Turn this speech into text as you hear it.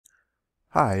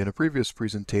Hi, in a previous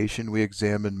presentation we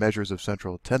examined measures of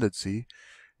central tendency,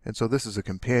 and so this is a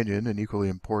companion and equally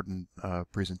important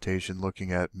presentation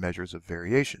looking at measures of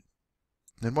variation.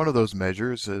 And one of those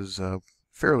measures is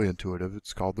fairly intuitive.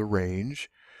 It's called the range,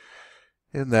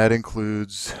 and that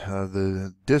includes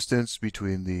the distance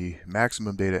between the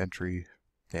maximum data entry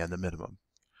and the minimum.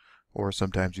 Or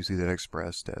sometimes you see that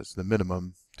expressed as the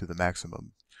minimum to the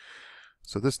maximum.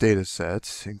 So this data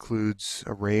set includes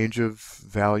a range of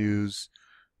values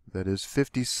that is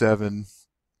 57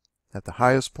 at the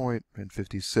highest point and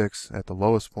 56 at the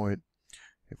lowest point.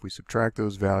 If we subtract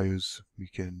those values, we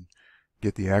can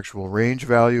get the actual range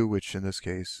value, which in this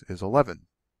case is 11.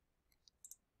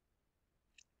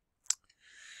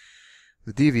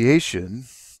 The deviation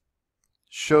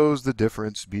shows the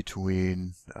difference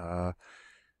between an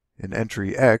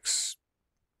entry X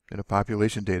in a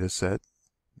population data set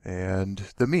and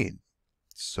the mean.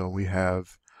 So we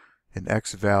have an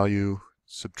X value,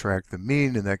 subtract the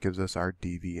mean, and that gives us our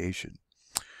deviation.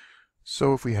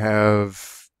 So if we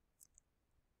have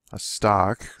a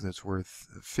stock that's worth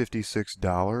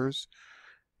 $56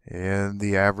 and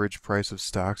the average price of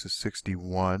stocks is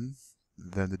 61,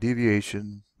 then the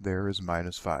deviation there is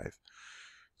 -5.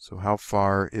 So how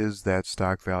far is that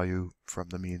stock value from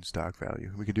the mean stock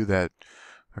value? We can do that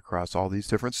across all these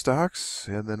different stocks,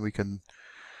 and then we can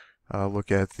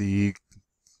look at the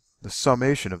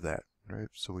summation of that. Right?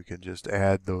 So we can just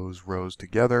add those rows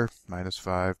together,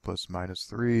 -5 plus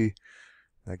 -3,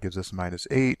 that gives us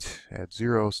 -8, add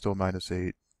 0, still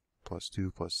 -8, plus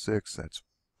 2 plus 6, that's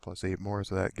plus 8 more,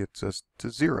 so that gets us to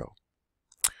 0.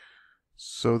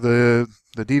 So the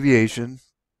deviation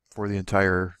for the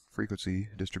entire frequency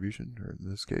distribution, or in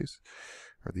this case,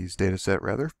 or these data set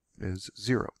rather, is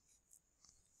 0.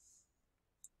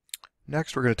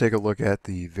 Next we're going to take a look at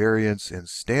the variance and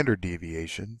standard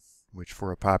deviation, which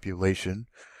for a population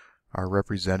are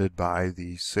represented by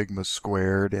the sigma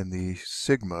squared and the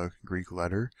sigma Greek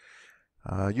letter.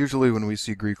 Usually when we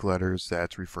see Greek letters,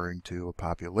 that's referring to a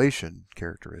population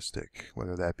characteristic,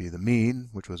 whether that be the mean,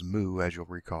 which was mu, as you'll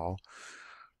recall,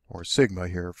 or sigma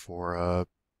here for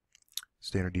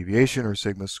standard deviation, or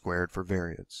sigma squared for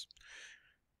variance.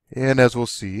 And as we'll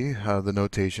see, the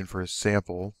notation for a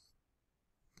sample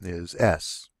is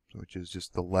S, which is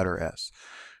just the letter S.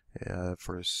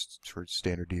 For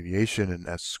standard deviation, and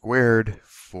S squared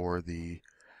for the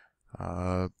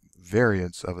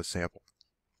variance of a sample.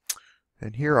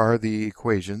 And here are the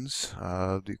equations.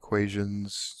 The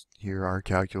equations here are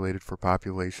calculated for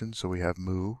population, so we have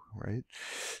mu, right?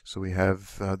 So we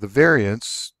have the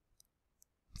variance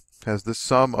has the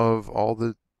sum of all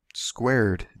the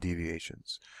squared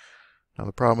deviations. Now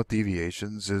the problem with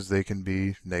deviations is they can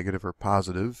be negative or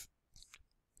positive,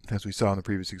 as we saw in the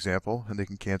previous example, and they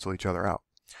can cancel each other out.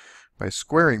 By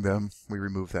squaring them, we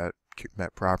remove that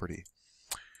property.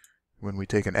 When we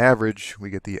take an average,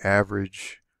 we get the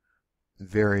average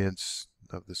variance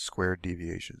of the squared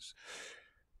deviations.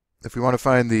 If we want to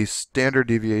find the standard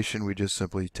deviation, we just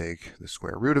simply take the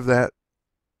square root of that,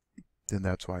 and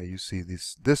that's why you see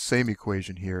this same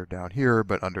equation here down here,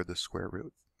 but under the square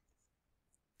root.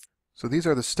 So these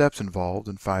are the steps involved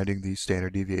in finding the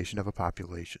standard deviation of a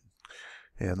population.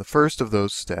 And the first of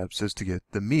those steps is to get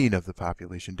the mean of the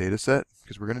population data set,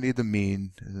 because we're going to need the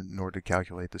mean in order to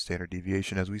calculate the standard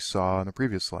deviation, as we saw on the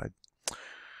previous slide.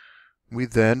 We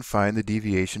then find the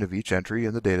deviation of each entry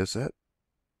in the data set,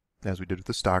 as we did with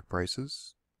the stock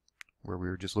prices, where we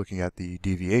were just looking at the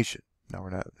deviation. Now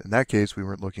we're not, in that case, we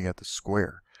weren't looking at the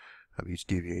square of each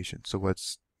deviation. So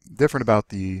what's different about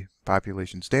the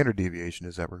population standard deviation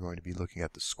is that we're going to be looking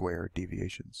at the square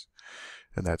deviations.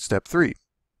 And that's step 3.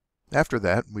 After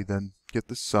that, we then get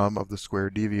the sum of the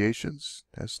squared deviations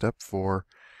as step 4.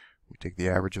 We take the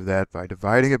average of that by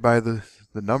dividing it by the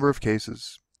number of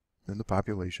cases in the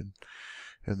population,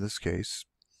 in this case.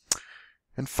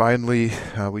 And finally,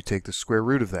 we take the square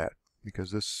root of that,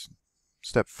 because this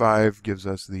step 5 gives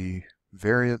us the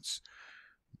variance.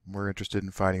 We're interested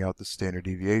in finding out the standard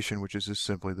deviation, which is just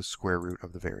simply the square root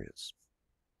of the variance.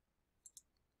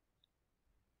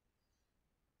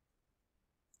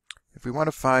 If we want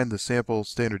to find the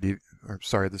standard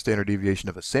deviation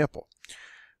of a sample,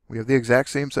 we have the exact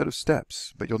same set of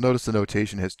steps, but you'll notice the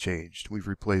notation has changed. We've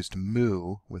replaced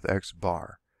mu with x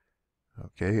bar.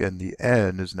 Okay, and the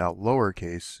n is now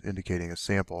lowercase, indicating a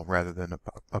sample rather than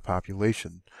a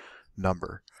population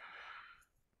number.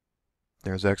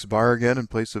 There's x bar again in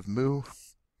place of mu,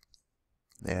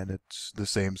 and it's the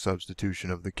same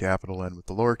substitution of the capital N with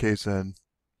the lowercase n,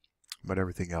 but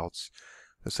everything else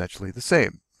essentially the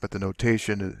same. But the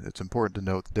notation, it's important to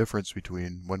note the difference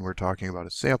between when we're talking about a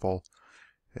sample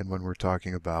and when we're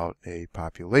talking about a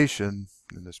population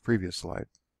in this previous slide.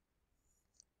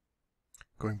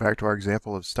 Going back to our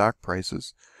example of stock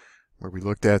prices, where we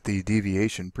looked at the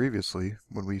deviation previously,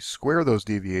 when we square those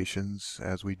deviations,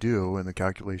 as we do in the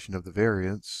calculation of the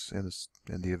variance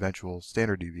and the eventual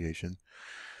standard deviation,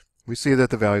 we see that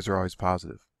the values are always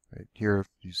positive. Right? Here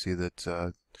you see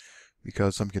that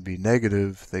because some can be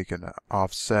negative, they can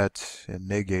offset and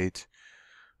negate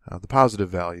the positive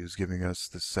values, giving us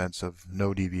the sense of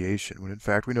no deviation, when in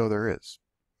fact we know there is.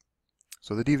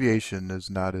 So the deviation is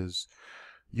not as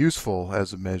useful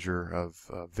as a measure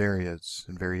of variance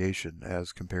and variation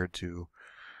as compared to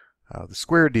the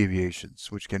squared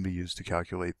deviations, which can be used to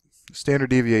calculate the standard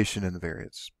deviation and the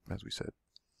variance, as we said.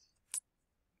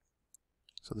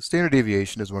 So the standard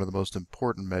deviation is one of the most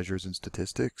important measures in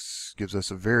statistics, gives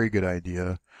us a very good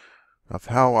idea of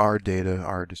how our data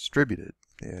are distributed.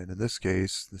 And in this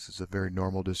case, this is a very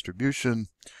normal distribution.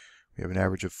 We have an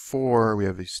average of 4, we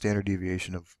have a standard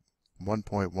deviation of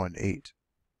 1.18.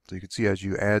 So you can see as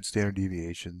you add standard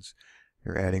deviations,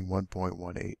 you're adding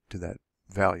 1.18 to that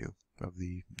value of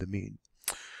the mean.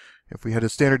 If we had a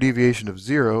standard deviation of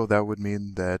 0, that would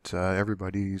mean that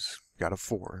everybody's got a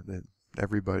 4. That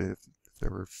everybody, if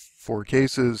there were 4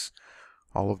 cases,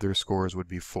 all of their scores would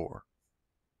be 4.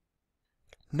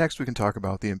 Next, we can talk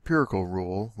about the empirical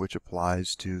rule, which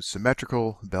applies to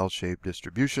symmetrical bell-shaped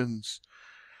distributions,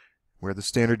 where the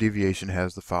standard deviation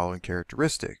has the following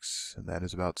characteristics, and that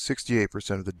is about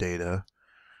 68% of the data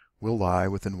will lie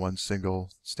within one single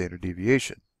standard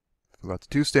deviation. If we got to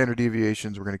 2 standard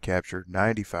deviations, we're going to capture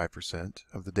 95%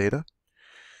 of the data.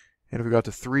 And if we got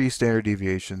to 3 standard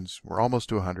deviations, we're almost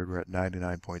to 100, we're at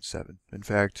 99.7. In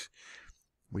fact,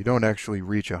 we don't actually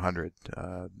reach 100,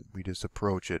 we just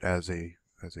approach it as a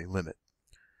limit.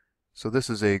 So this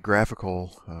is a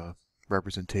graphical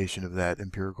representation of that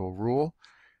empirical rule.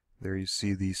 There you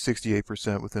see the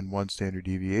 68% within one standard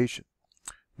deviation.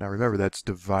 Now remember, that's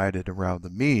divided around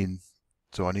the mean,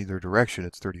 so on either direction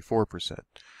it's 34%.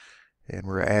 And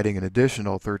we're adding an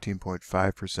additional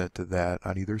 13.5% to that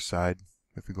on either side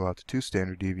if we go out to 2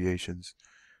 standard deviations,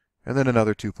 and then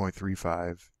another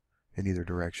 2.35 in either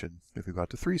direction if we go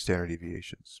out to 3 standard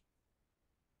deviations.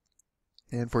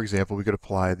 And for example, we could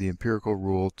apply the empirical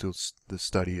rule to the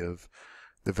study of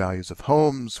the values of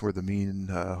homes, where the mean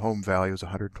home value is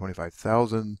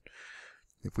 125,000.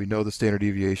 If we know the standard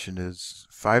deviation is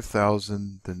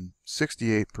 5,000, then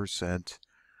 68%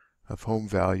 of home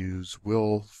values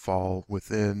will fall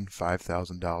within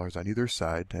 $5,000 on either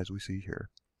side, as we see here,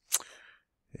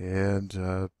 and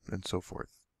so forth.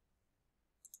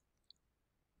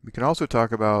 We can also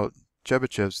talk about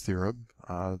Chebyshev's theorem.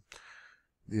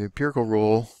 The empirical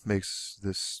rule makes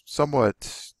this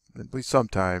somewhat, at least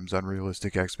sometimes,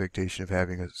 unrealistic expectation of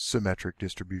having a symmetric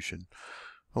distribution.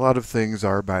 A lot of things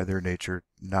are by their nature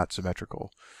not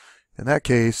symmetrical. In that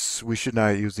case, we should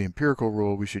not use the empirical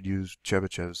rule, we should use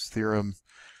Chebyshev's theorem,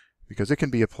 because it can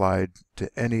be applied to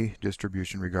any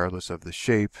distribution regardless of the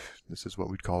shape. This is what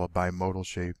we'd call a bimodal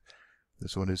shape.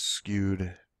 This one is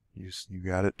skewed, you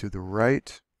got it, to the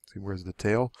right. See, where's the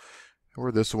tail?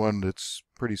 Or this one, it's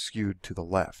pretty skewed to the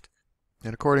left.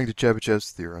 And according to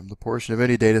Chebyshev's theorem, the portion of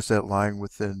any data set lying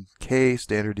within k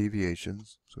standard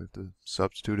deviations, so we have to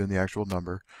substitute in the actual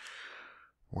number,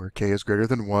 where k is greater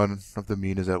than 1 of the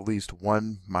mean is at least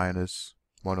 1 minus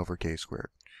 1 over k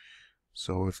squared.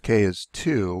 So if k is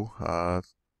 2,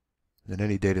 in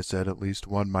any data set, at least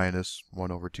 1 minus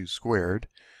 1 over 2 squared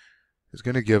is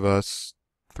going to give us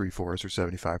 3/4 or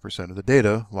 75% of the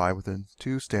data lie within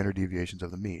 2 standard deviations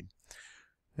of the mean.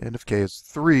 And if k is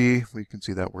 3, we can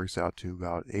see that works out to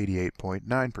about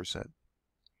 88.9%.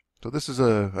 So this is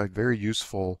a very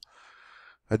useful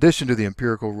addition to the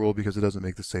empirical rule because it doesn't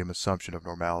make the same assumption of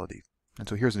normality. And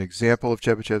so here's an example of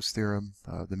Chebyshev's theorem.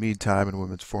 The mean time in a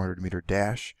women's 400-meter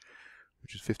dash,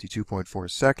 which is 52.4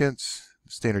 seconds.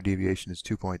 The standard deviation is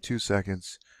 2.2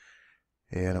 seconds.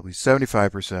 And at least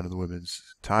 75% of the women's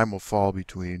time will fall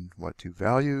between what 2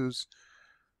 values?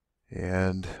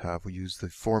 And if we use the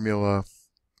formula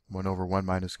 1 over 1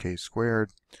 minus k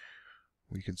squared,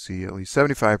 we can see at least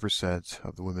 75%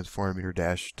 of the women's 400-meter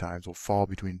dash times will fall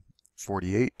between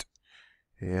 48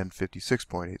 and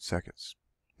 56.8 seconds.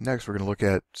 Next, we're going to look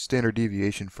at standard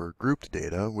deviation for grouped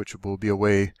data, which will be a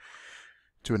way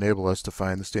to enable us to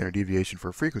find the standard deviation for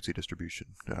a frequency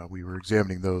distribution. We were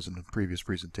examining those in the previous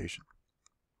presentation.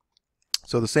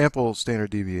 So the sample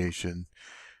standard deviation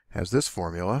has this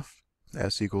formula.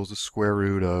 S equals the square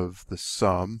root of the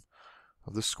sum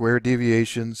of the squared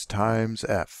deviations times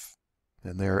f.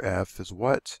 And there f is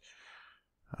what?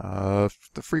 The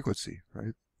frequency,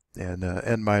 right? And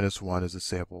n minus 1 is the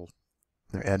sample.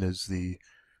 N is the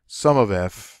sum of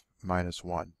f minus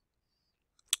 1.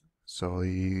 So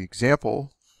the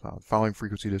example, following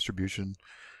frequency distribution,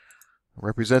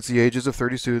 represents the ages of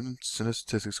 30 students in a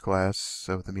statistics class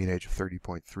with a mean age of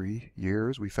 30.3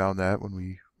 years. We found that when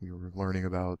we were learning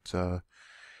about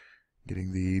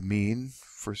getting the mean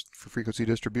for frequency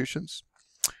distributions.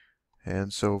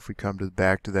 And so if we come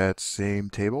back to that same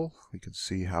table, we can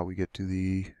see how we get to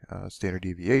the standard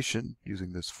deviation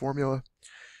using this formula.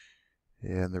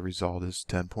 And the result is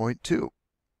 10.2.